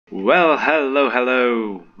Well,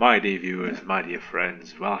 hello, my dear viewers, my dear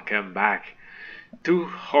friends. Welcome back to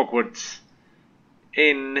Hogwarts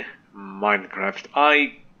in Minecraft.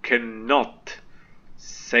 I cannot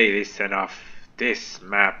say this enough. This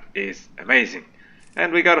map is amazing.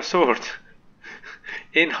 And we got a sword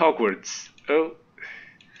in Hogwarts. Oh,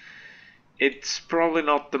 it's probably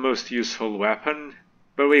not the most useful weapon,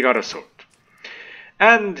 but we got a sword.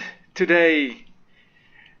 And today,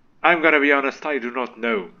 I'm gonna be honest, I do not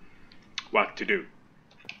know what to do.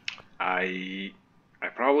 I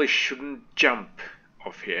probably shouldn't jump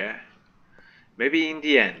off here. Maybe in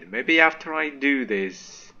the end, maybe after I do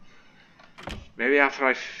this, maybe after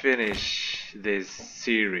I finish this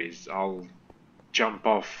series, I'll jump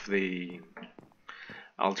off the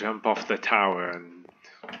tower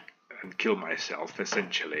and kill myself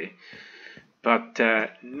essentially. But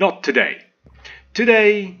not today.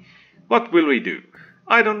 Today, what will we do?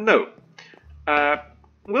 I don't know.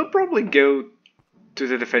 We'll probably go to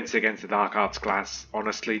the defense against the dark arts class.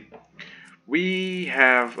 Honestly, we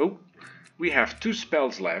have two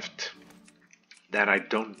spells left that I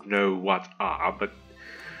don't know what are, but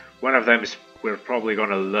one of them is we're probably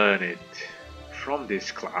gonna learn it from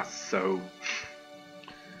this class. So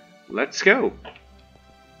let's go.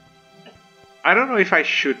 I don't know if I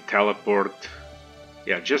should teleport.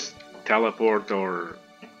 Yeah, just teleport or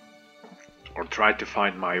try to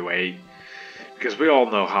find my way. Because we all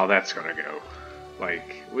know how that's gonna go.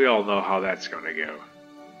 Like, we all know how that's gonna go.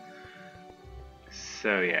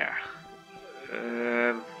 So, yeah.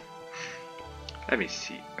 Let me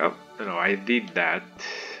see. Oh, no, I did that.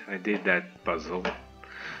 I did that puzzle.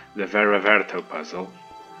 The Veraverto puzzle.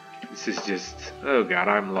 This is just... Oh god,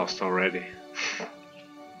 I'm lost already.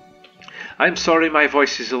 I'm sorry, my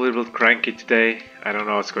voice is a little bit cranky today. I don't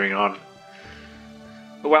know what's going on.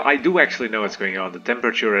 Well, I do actually know what's going on. The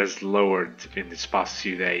temperature has lowered in these past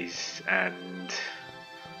few days, and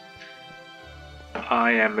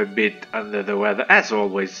I am a bit under the weather, as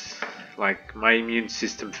always. Like, my immune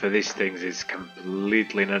system for these things is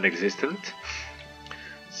completely non-existent.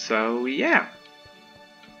 So, yeah.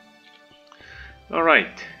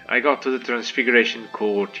 Alright, I got to the Transfiguration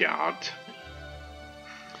Courtyard.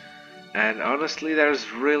 And honestly,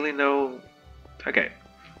 there's really no... Okay.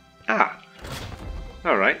 Ah.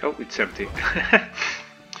 Alright, oh, it's empty.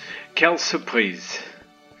 Quelle surprise.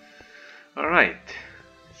 Alright,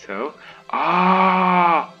 so...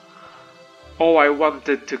 Ah! Oh, I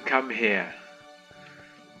wanted to come here.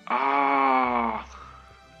 Ah!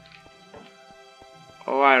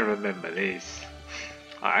 Oh, I remember this.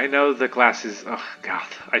 I know the classes... Oh, God,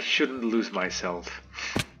 I shouldn't lose myself.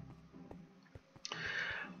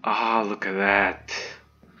 Ah, look at that.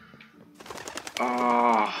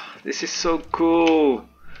 Oh, this is so cool.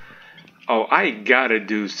 Oh, I gotta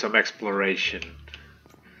do some exploration.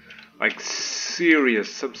 Like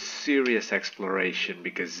some serious exploration,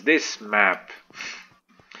 because this map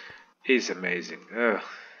is amazing. Oh,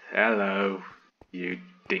 hello, you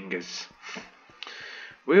dingus.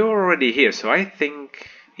 We're already here, so I think,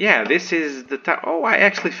 yeah, this is the time. Oh, I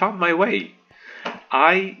actually found my way.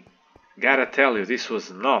 I gotta tell you, this was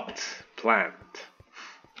not planned.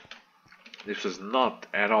 This was not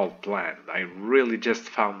at all planned. I really just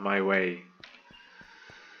found my way,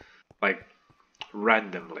 like,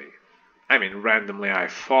 randomly. I mean, randomly I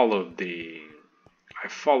followed the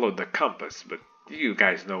compass, but you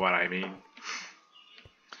guys know what I mean.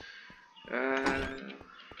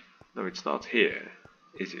 No, it's not here,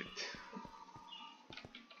 is it?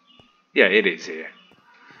 Yeah, it is here.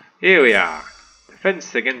 Here we are.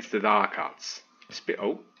 Defense against the dark arts.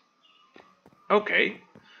 Oh. Okay.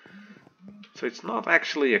 So it's not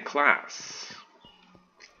actually a class.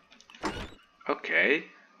 Okay.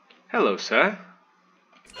 Hello, sir.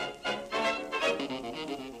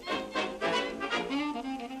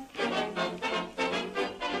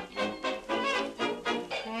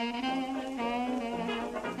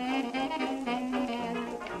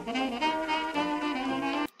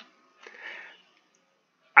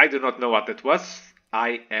 I do not know what that was.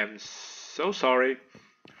 I am so sorry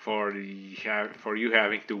for you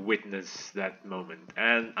having to witness that moment,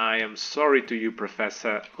 and I am sorry to you,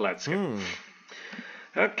 Professor. Let's go.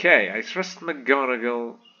 Okay, I trust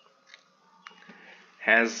McGonagall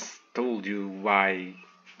has told you why.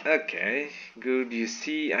 Okay, good. You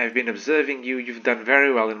see, I've been observing you. You've done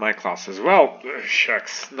very well in my class as well.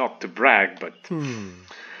 Shucks, not to brag, but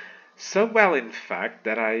so well, in fact,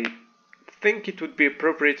 that I think it would be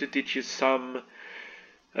appropriate to teach you some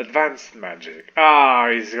advanced magic. Ah,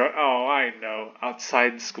 oh, I know.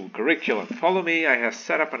 Outside school curriculum. Follow me. I have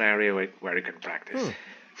set up an area where you can practice.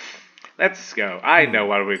 Let's go. I know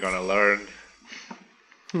what we're gonna learn.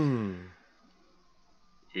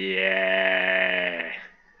 Yeah,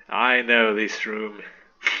 I know this room.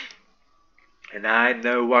 And I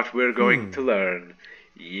know what we're going to learn.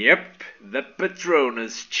 Yep, the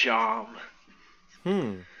Patronus Charm.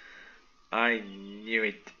 I knew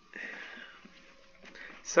it.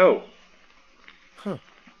 So,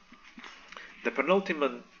 the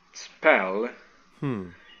penultimate spell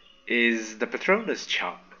is the Patronus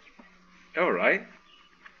Charm. Alright.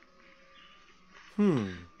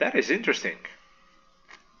 That is interesting.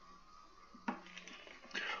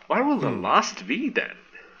 What will the last be then?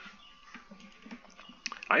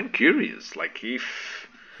 I'm curious, like if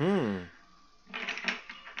the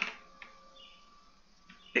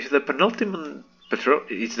penultimate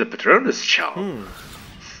is the Patronus Charm.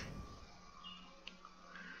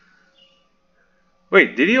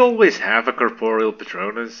 Wait, did he always have a corporeal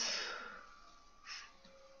Patronus?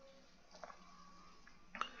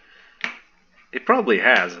 It probably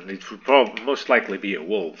has, and it would most likely be a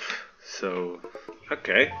wolf. So,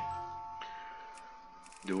 okay.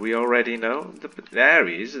 Do we already know? There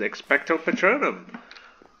he is, the Expecto Patronum.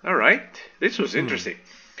 Alright, this was interesting.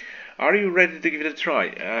 Are you ready to give it a try?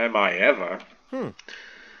 Am I ever?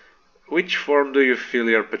 Which form do you feel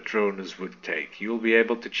your Patronus would take? You'll be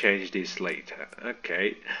able to change this later.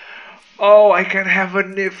 Okay. Oh, I can have a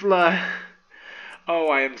Niffler! Oh,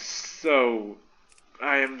 I am so...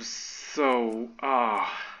 I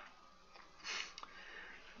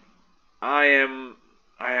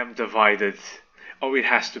am divided. Oh, it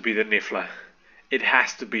has to be the Niffler. It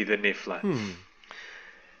has to be the Niffler.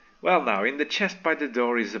 Well now, in the chest by the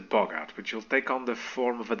door is a Boggart, which will take on the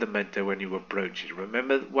form of a Dementor when you approach it.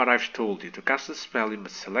 Remember what I've told you. To cast a spell, you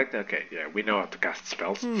must select... Okay, yeah, we know how to cast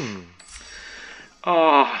spells.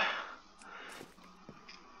 Oh.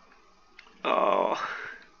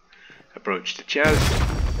 Approach the chest.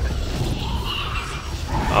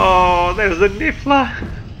 Oh, there's the Niffler.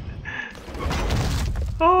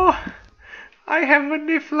 Oh, I have a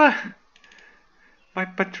Niffler. My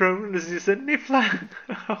Patronus is a Niffler.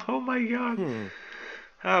 Oh my god.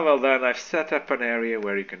 Ah, well then, I've set up an area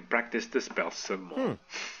where you can practice the spell some more.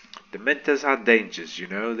 Dementors are dangerous, you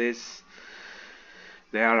know this?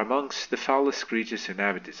 They are amongst the foulest creatures who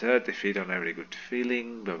inhabit this earth. They feed on every good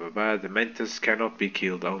feeling, blah blah blah. Dementors cannot be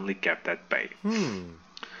killed, only kept at bay.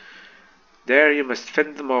 There you must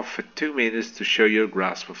fend them off for 2 minutes to show your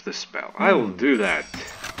grasp of the spell. I will do that.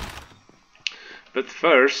 But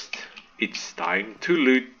first, it's time to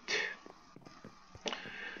loot.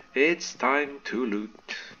 It's time to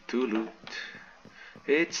loot, to loot.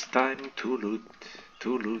 It's time to loot,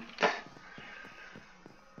 to loot.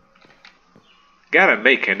 Gotta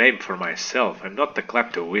make a name for myself. I'm not the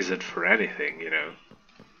klepto-wizard for anything, you know.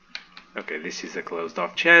 Okay, this is a closed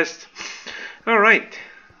off chest. Alright.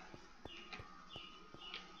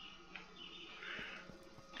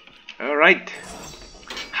 Alright.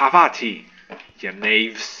 Havati, you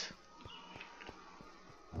knaves.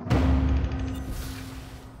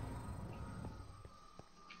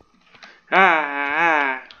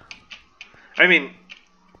 I mean,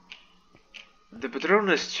 the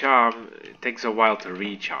Patronus Charm takes a while to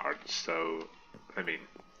recharge, so, I mean,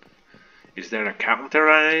 is there a counter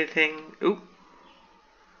or anything? Ooh.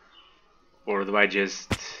 Or do I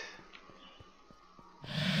just...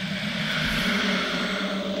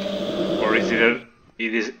 Or is it a...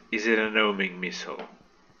 Is it an homing missile?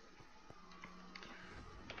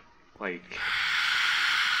 Like...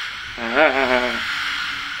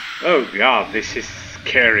 Oh god, this is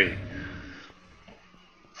scary.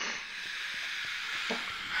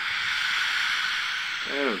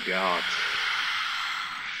 Oh god.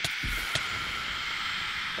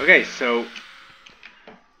 Okay, so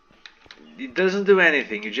it doesn't do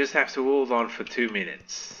anything, you just have to hold on for 2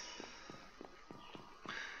 minutes.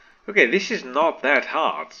 Okay, this is not that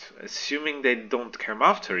hard. Assuming they don't come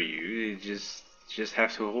after you, you just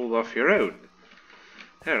have to hold off your own.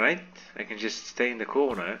 Alright, I can just stay in the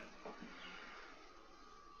corner.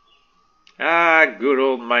 Ah, good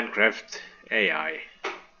old Minecraft AI.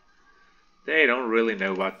 They don't really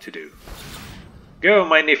know what to do. Go,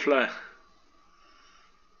 my Niffler!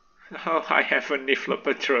 Oh, I have a Niffler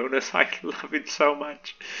Patronus. I love it so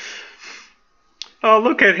much. Oh,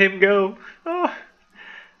 look at him go! Oh,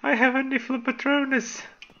 I have a Niffler Patronus.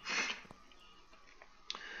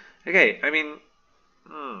 Okay, I mean...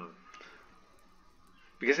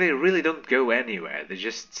 Because they really don't go anywhere. They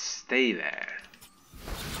just stay there.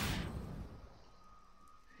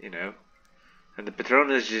 You know? And the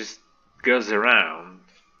Patronus just goes around.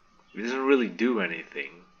 It doesn't really do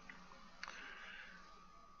anything.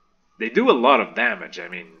 They do a lot of damage. I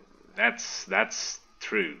mean, that's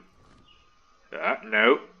true.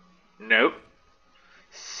 No. No.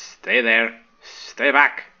 Stay there. Stay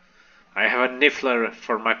back. I have a Niffler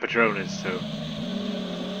for my Patronus, so...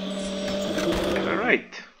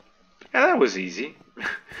 Alright. Yeah, that was easy.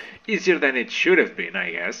 Easier than it should have been,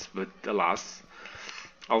 I guess, but alas,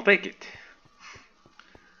 I'll take it.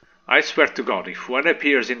 I swear to God, if one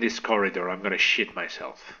appears in this corridor, I'm gonna shit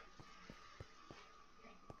myself.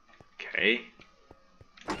 Okay.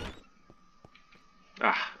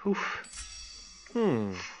 Ah, oof.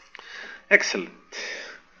 Excellent.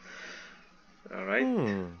 Alright.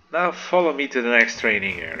 Now follow me to the next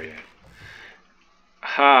training area.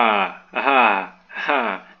 Ha! Ha!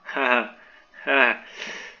 Ha! Ha! Ha!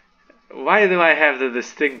 Why do I have the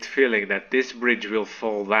distinct feeling that this bridge will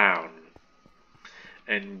fall down?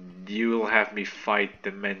 And you will have me fight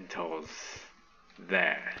the Mentos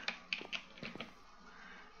there.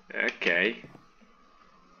 Okay.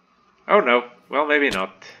 Oh no. Well, maybe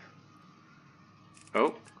not.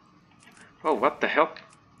 Oh. Oh, what the hell?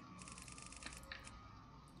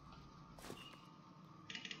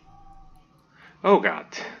 Oh god.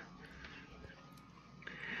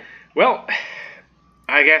 Well,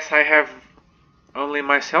 I guess I have only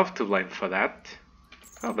myself to blame for that.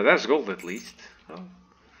 Oh, but that's gold at least. Oh,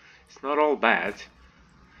 it's not all bad.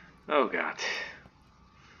 Oh god.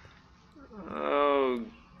 Oh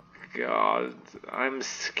god, I'm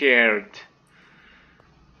scared.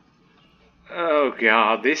 Oh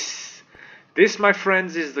god, this my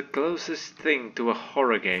friends is the closest thing to a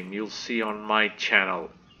horror game you'll see on my channel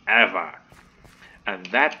ever. And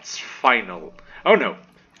that's final. Oh no.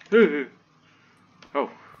 Oh.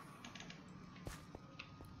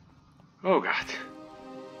 Oh god.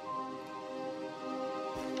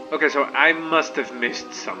 Okay, so I must have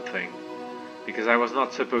missed something. Because I was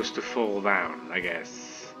not supposed to fall down, I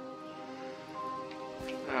guess.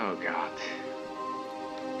 Oh god.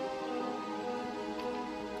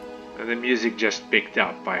 And the music just picked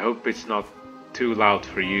up. I hope it's not too loud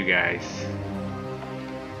for you guys.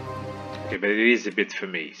 Okay, but it is a bit for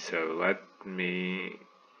me, so let me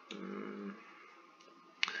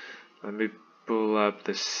pull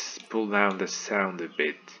down the sound a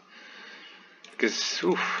bit, because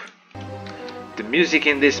oof, the music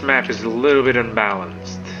in this map is a little bit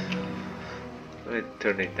unbalanced. Let me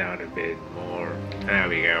turn it down a bit more. There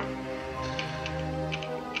we go.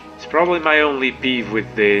 It's probably my only peeve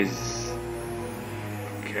with this.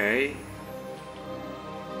 Okay.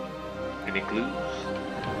 Any clues?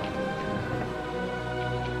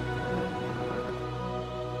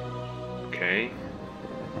 Okay.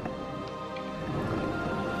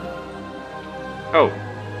 Oh.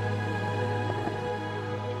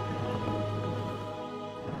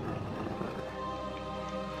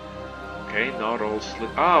 Okay, not all sleep.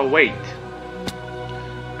 Ah, wait.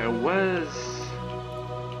 There was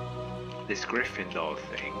this Gryffindor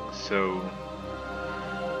thing, so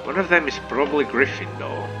one of them is probably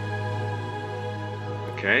Gryffindor.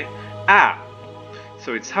 Okay. Ah!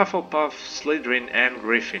 So it's Hufflepuff, Slytherin, and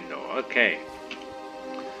Gryffindor. Okay.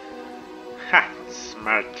 Ha!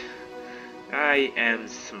 Smart. I am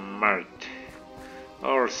smart.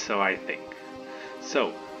 Or so I think.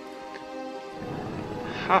 So,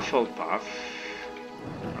 Hufflepuff,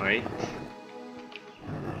 right?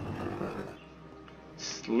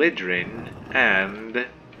 Slytherin and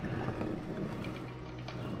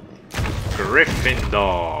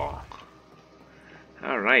Gryffindor.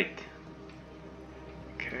 Alright.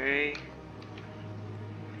 Okay.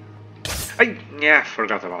 Yeah,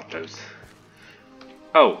 forgot about those.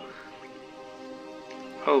 Oh.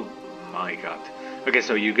 Oh my god. Okay,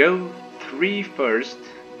 so you go 3 first.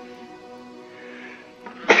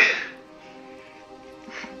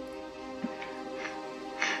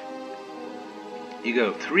 You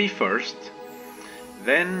go 3 first,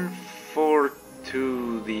 then 4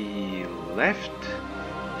 to the left,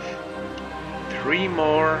 3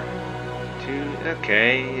 more to,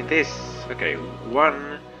 okay, this, okay,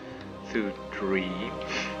 1, 2, 3,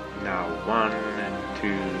 now 1,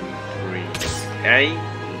 2, 3, okay,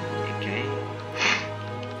 okay,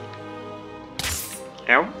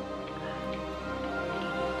 now,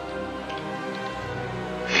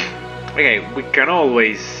 okay, we can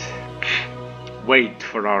always wait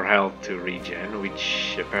for our health to regen,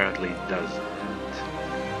 which apparently doesn't.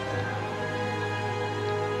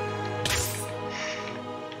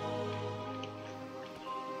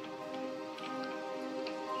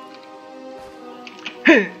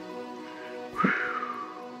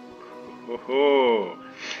 Oh,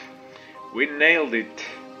 we nailed it.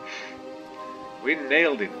 We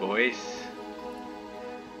nailed it, boys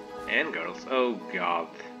and girls. Oh god,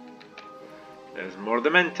 there's more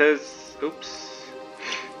Dementors. Oops.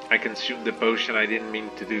 I consumed the potion, I didn't mean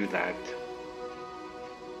to do that.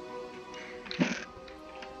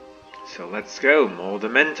 So let's go, more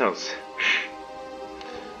Dementors.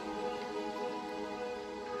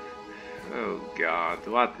 Oh god,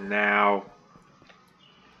 what now?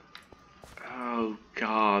 Oh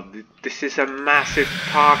god, this is a massive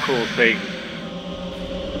parkour thing.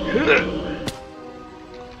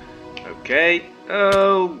 Okay,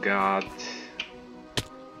 oh god.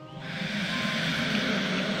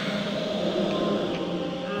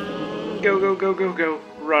 Go, go, go, go, go.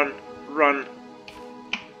 Run, run.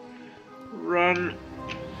 Run.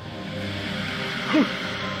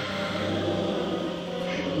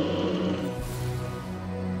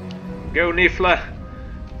 Go, Niffler.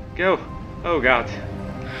 Go. Oh god.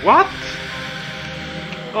 What?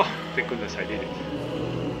 Oh, thank goodness I did it.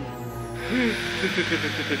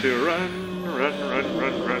 Run, run, run,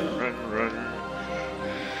 run, run, run, run.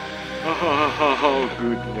 Oh,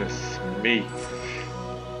 goodness me.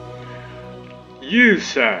 You,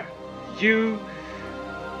 sir. You.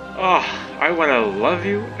 Oh, I wanna love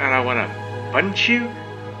you and I wanna punch you.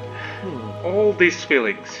 All these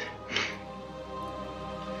feelings.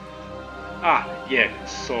 Ah, yeah,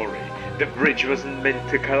 sorry. The bridge wasn't meant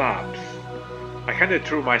to collapse. I kinda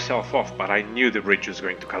threw myself off, but I knew the bridge was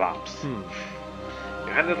going to collapse. You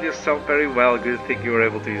handled yourself very well. Good thing you were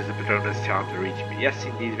able to use the Patronus Charm to reach me. Yes,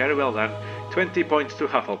 indeed, very well done. 20 points to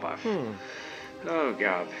Hufflepuff. Oh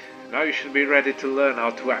god. Now you should be ready to learn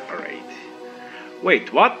how to apparate.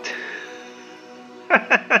 Wait, what?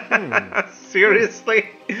 Seriously?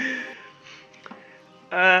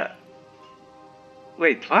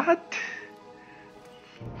 Wait, what?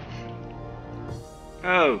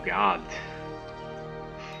 Oh god.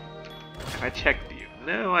 Have I checked you?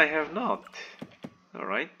 No, I have not.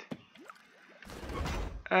 Alright.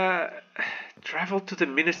 Travel to the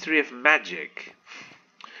Ministry of Magic.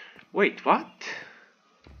 Wait, what?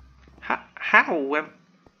 How?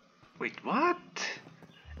 Wait, what?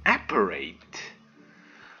 Apparate?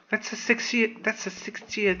 That's a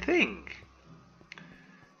 6-year thing.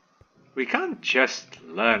 We can't just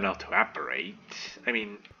learn how to apparate. I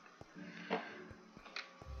mean...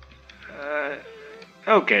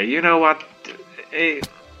 okay, you know what?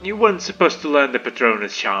 You weren't supposed to learn the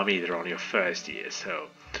Patronus Charm either on your first year, so...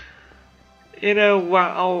 You know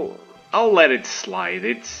what, I'll let it slide.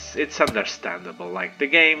 It's understandable. Like, the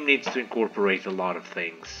game needs to incorporate a lot of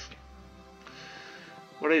things.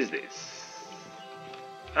 What is this?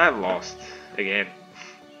 I'm lost again.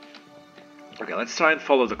 Okay, let's try and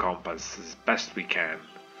follow the compass as best we can.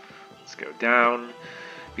 Let's go down.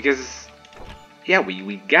 Because, yeah,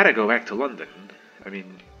 we gotta go back to London. I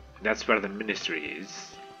mean, that's where the ministry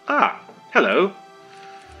is. Ah, hello.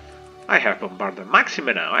 I have Bombarda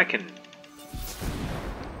Maxima now. I can...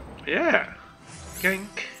 Yeah.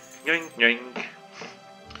 Yoink, yoink, yoink.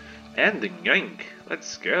 And the yoink.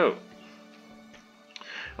 Let's go.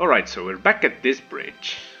 Alright, so we're back at this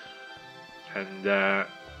bridge. And, I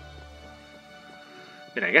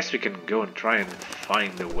mean, I guess we can go and try and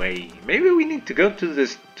find a way. Maybe we need to go to the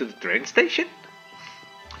train station?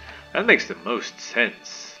 That makes the most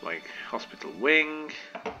sense. Like, hospital wing.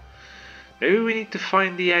 Maybe we need to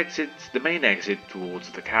find the exit, the main exit towards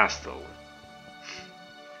the castle.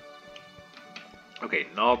 Okay,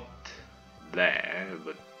 not there,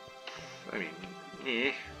 but I mean,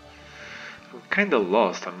 yeah. I'm kinda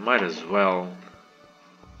lost. I might as well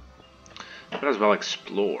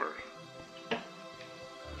explore.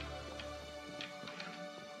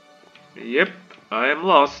 Yep, I am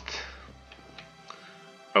lost.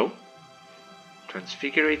 Oh,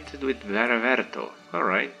 transfigurated with Veraverto. All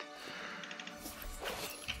right.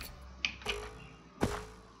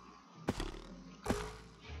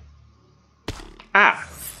 Ah!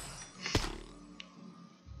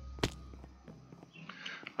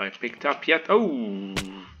 I picked up yet. Oh!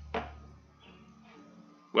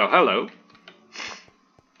 Well, hello.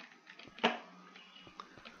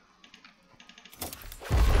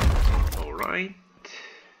 Alright.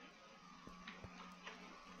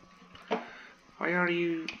 Why are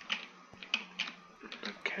you...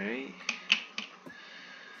 Okay.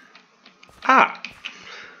 Ah!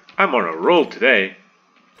 I'm on a roll today.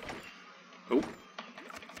 Oh.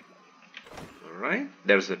 Alright,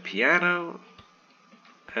 there's a piano,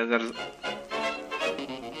 and there's...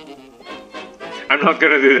 I'm not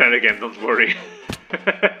gonna do that again, don't worry.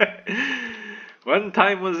 One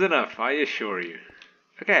time was enough, I assure you.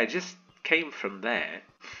 Okay, I just came from there.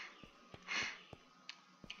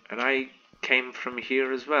 And I came from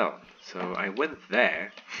here as well. So I went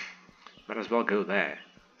there. Might as well go there.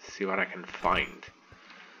 See what I can find.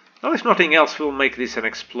 Well, if nothing else, we'll make this an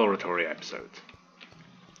exploratory episode.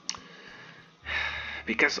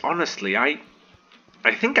 Because honestly, I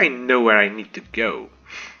think I know where I need to go.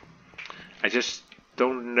 I just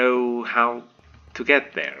don't know how to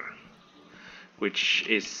get there. Which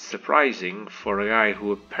is surprising for a guy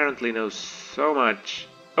who apparently knows so much.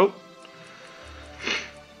 Oh!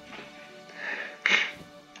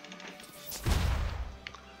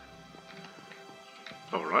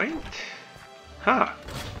 Alright. Huh.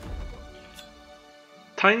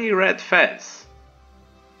 Tiny red fez.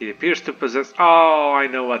 It appears to possess... Oh, I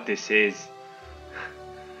know what this is.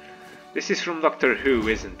 This is from Doctor Who,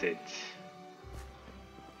 isn't it?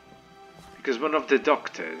 Because one of the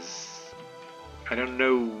doctors, I don't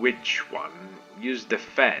know which one, used the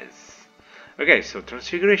fez. Okay, so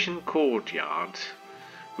Transfiguration Courtyard.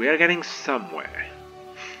 We are getting somewhere.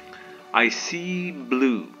 I see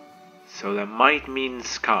blue, so that might mean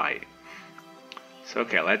sky. So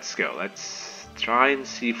okay, let's go. Let's try and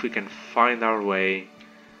see if we can find our way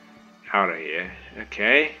out of here.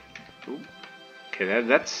 Okay. Ooh. Okay,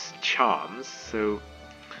 that's charms. So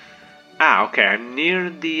okay, I'm near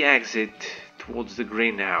the exit towards the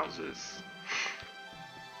greenhouses.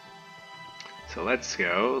 So let's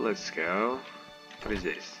go. What is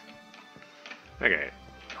this? Okay.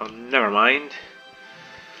 Oh, never mind.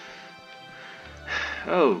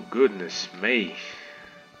 Oh goodness me.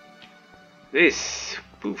 This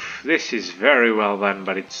is very well done,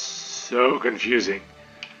 but it's so confusing.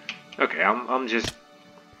 Okay, I'm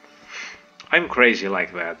crazy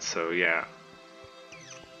like that, so yeah.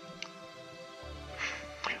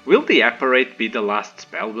 Will the apparate be the last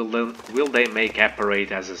spell? Will they make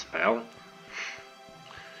apparate as a spell?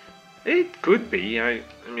 It could be. I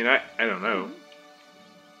mean, I don't know.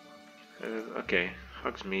 Okay,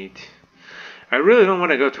 Hogsmeade. I really don't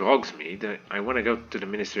want to go to Hogsmeade. I want to go to the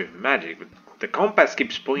Ministry of Magic, but the compass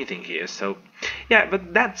keeps pointing here, so... Yeah,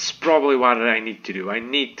 but that's probably what I need to do. I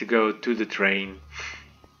need to go to the train.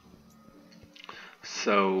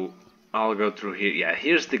 So, I'll go through here. Yeah,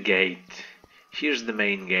 here's the gate. Here's the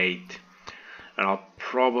main gate. And I'll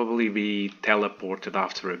probably be teleported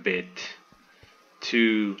after a bit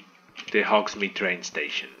to the Hogsmeade train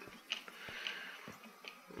station.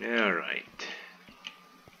 Alright.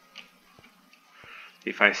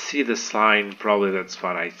 If I see the sign, probably that's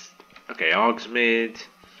what I... Okay, Hogsmeade.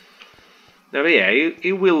 No, but yeah,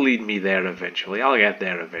 it will lead me there eventually. I'll get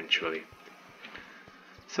there eventually.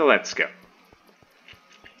 So let's go.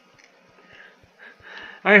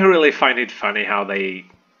 I really find it funny how they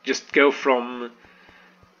just go from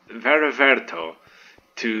Veraverto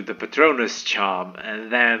to the Patronus Charm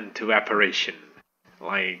and then to Apparition.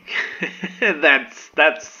 Like,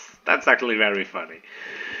 that's actually very funny.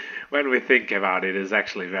 When we think about it, it's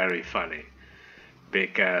actually very funny.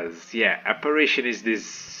 Because, yeah, Apparition is this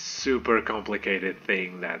super complicated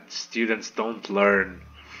thing that students don't learn.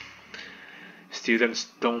 Students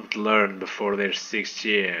don't learn before their 6th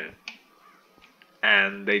year.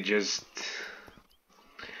 And they just...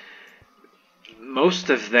 Most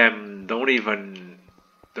of them don't even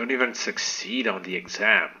succeed on the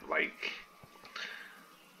exam, like...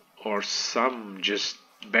 Or some just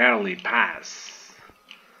barely pass.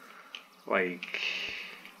 Like...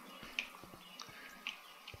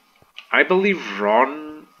 I believe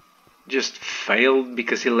Ron just failed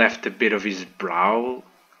because he left a bit of his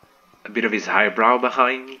eyebrow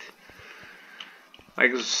behind.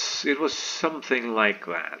 Like, it was something like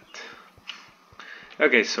that.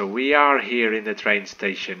 Okay, so we are here in the train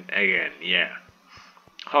station again, yeah.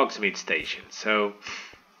 Hogsmeade Station. So,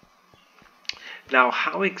 now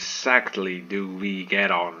how exactly do we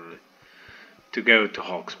get on to go to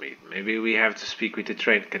Hogsmeade? Maybe we have to speak with the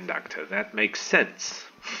train conductor. That makes sense.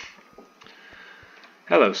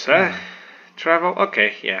 Hello, sir. Travel?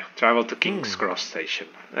 Okay, yeah. Travel to King's Cross Station.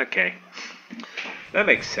 Okay. That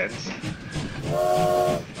makes sense.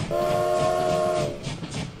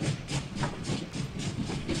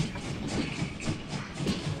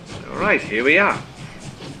 Alright, here we are.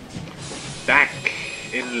 Back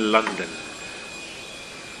in London.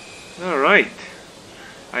 Alright.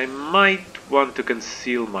 I might want to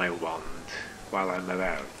conceal my wand while I'm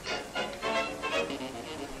about.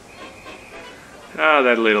 Ah,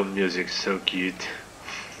 that little music's so cute.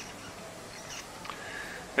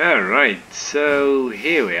 Alright, so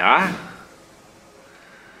here we are.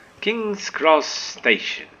 King's Cross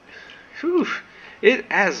Station. Whew,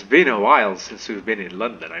 it has been a while since we've been in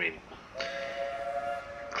London. I mean,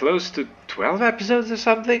 close to 12 episodes or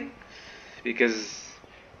something? Because...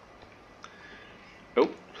 Oh.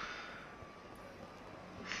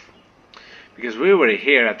 Because we were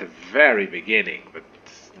here at the very beginning, but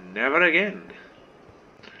never again.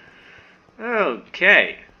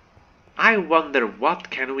 Okay. I wonder what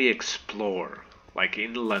can we explore like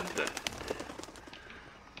in London.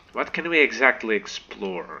 What can we exactly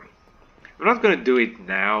explore? I'm not gonna do it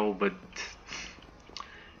now, but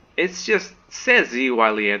it's just says he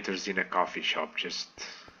while he enters in a coffee shop, just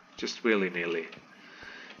willy-nilly.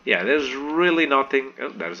 Yeah, there's really nothing. Oh,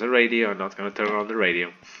 there's a radio. I'm not gonna turn on the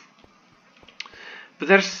radio. But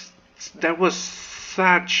there was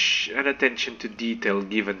such an attention to detail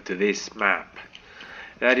given to this map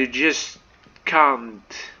that you just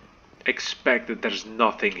can't expect that there's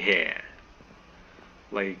nothing here.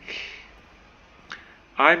 Like,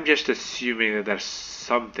 I'm just assuming that there's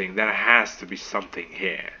something. There has to be something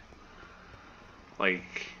here.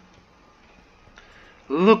 Like,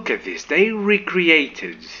 look at this. They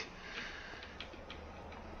recreated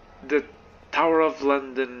the Tower of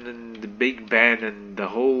London and the Big Ben and the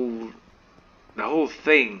whole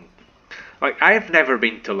thing. Like, I've never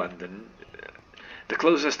been to London. The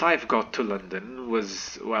closest I've got to London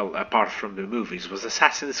was, well, apart from the movies, was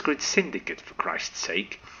Assassin's Creed Syndicate, for Christ's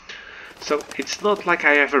sake. So it's not like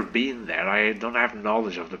I ever been there. I don't have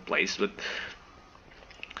knowledge of the place, but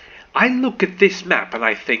I look at this map and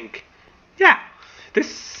I think, yeah,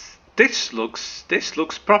 this looks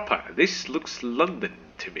proper. This looks London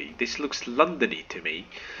to me. This looks Londony to me.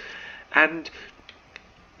 And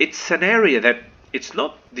it's an area that it's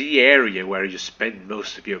not the area where you spend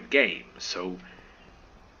most of your game. So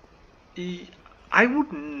I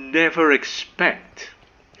would never expect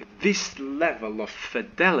this level of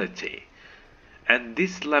fidelity and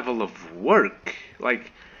this level of work.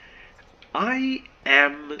 Like, I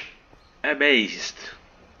am amazed,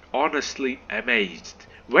 honestly amazed.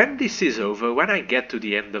 When this is over, when I get to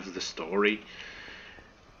the end of the story,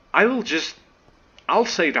 I'll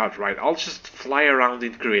say it outright, I'll just fly around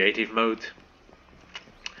in creative mode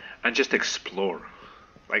and just explore.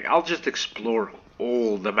 Like, I'll just explore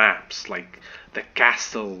all the maps, like the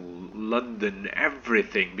castle, London,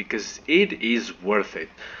 everything, because it is worth it.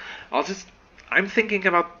 I'm thinking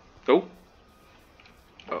about,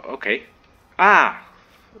 okay. Ah,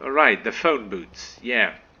 alright, the phone booths,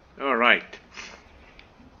 yeah, alright.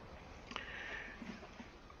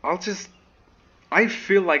 I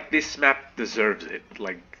feel like this map deserves it,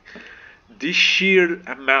 like, the sheer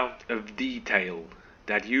amount of detail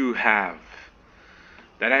that you have,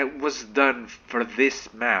 that was done for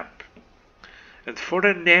this map, and for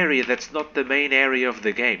an area that's not the main area of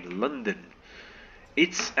the game, London.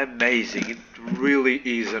 It's amazing, it really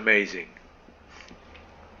is amazing.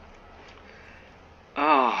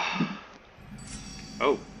 Ah.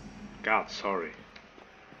 Oh, God, sorry.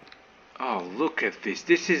 Oh, look at this.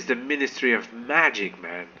 This is the Ministry of Magic,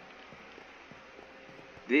 man.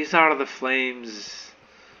 These are the flames,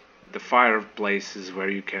 the fireplaces where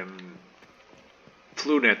you can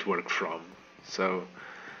flu network from. So,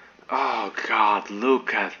 oh God,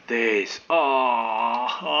 look at this. Oh,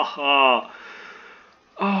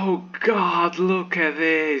 oh God, look at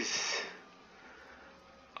this.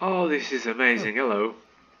 Oh, this is amazing. Hello.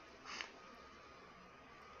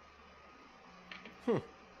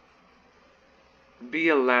 Be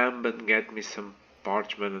a lamb and get me some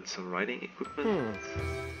parchment and some writing equipment.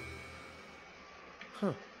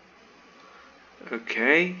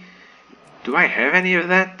 Okay. Do I have any of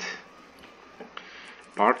that?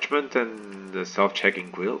 Parchment and the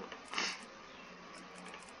self-checking quill?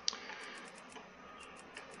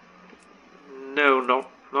 No,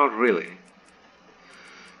 not really.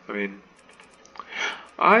 I mean,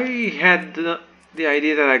 I had the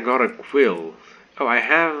idea that I got a quill. Oh, I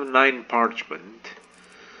have 9 parchment,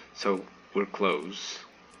 so we're close.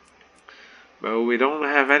 But we don't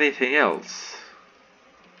have anything else.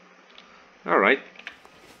 Alright.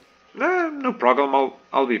 No problem,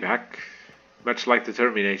 I'll be back. Much like the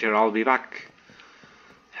Terminator, I'll be back.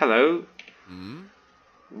 Hello.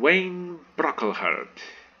 Wayne Brocklehurd.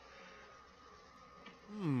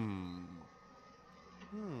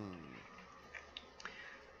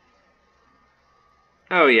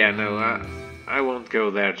 Oh yeah, no, I won't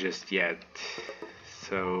go there just yet.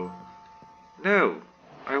 So, no,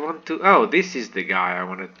 I want to. Oh, this is the guy I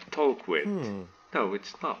want to talk with. No,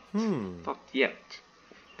 it's not. Not yet.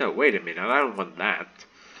 No, wait a minute. I don't want that.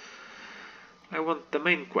 I want the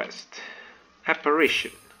main quest.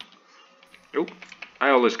 Apparition. Oh, I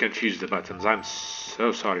always confuse the buttons. I'm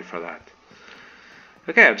so sorry for that.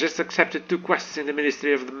 Okay, I've just accepted 2 quests in the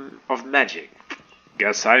Ministry of Magic.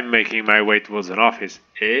 Guess I'm making my way towards an office.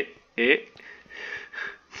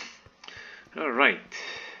 Alright.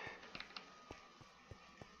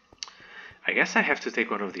 I guess I have to take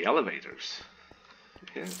one of the elevators.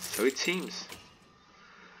 Yeah, so it seems.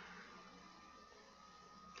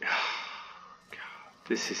 God,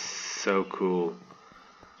 this is so cool.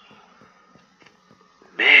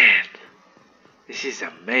 This is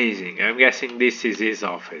amazing. I'm guessing this is his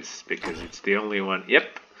office, because it's the only one.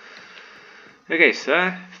 Yep. Okay,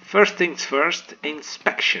 sir. First things first,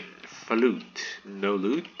 inspection for loot. No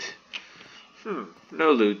loot?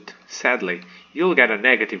 No loot. Sadly. You'll get a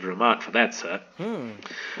negative remark for that, sir.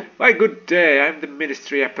 Why, good day. I'm the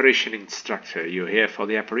Ministry Apparition Instructor. You're here for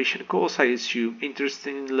the apparition course, I assume.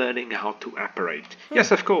 Interested in learning how to apparate?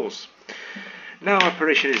 Yes, of course. Now,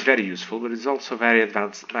 apparition is very useful, but it's also very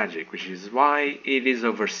advanced magic, which is why it is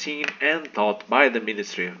overseen and taught by the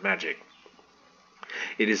Ministry of Magic.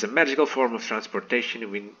 It is a magical form of transportation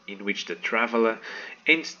in which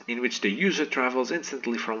the user travels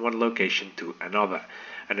instantly from one location to another,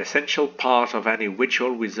 an essential part of any witch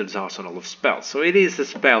or wizard's arsenal of spells. So it is a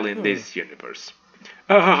spell in this universe.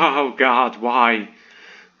 Oh God, why?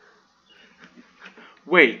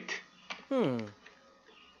 Wait.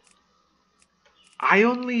 I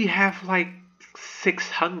only have like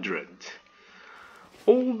 600.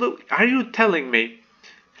 Are you telling me?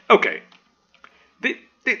 Okay.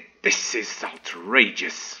 This is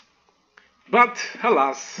outrageous. But,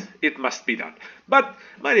 alas, it must be done. But,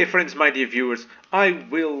 my dear friends, my dear viewers, I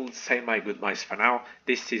will say my goodbyes for now.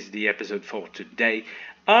 This is the episode for today.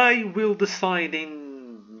 I will decide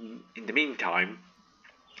in the meantime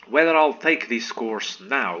whether I'll take this course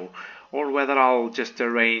now or whether I'll just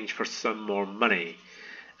arrange for some more money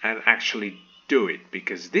and actually do it,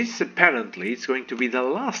 because this apparently is going to be the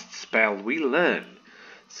last spell we learn.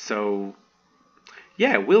 So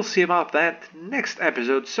yeah, we'll see about that next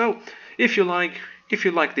episode. So if you like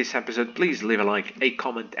this episode, please leave a like, a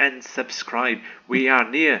comment and subscribe. We are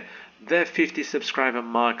near the 50 subscriber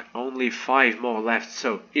mark, only 5 more left.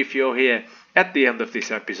 So if you're here at the end of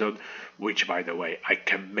this episode, which by the way I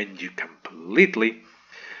commend you completely,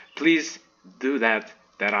 please do that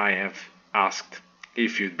I have asked,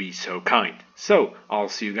 if you'd be so kind. So I'll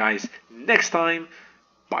see you guys next time.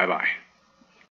 Bye bye.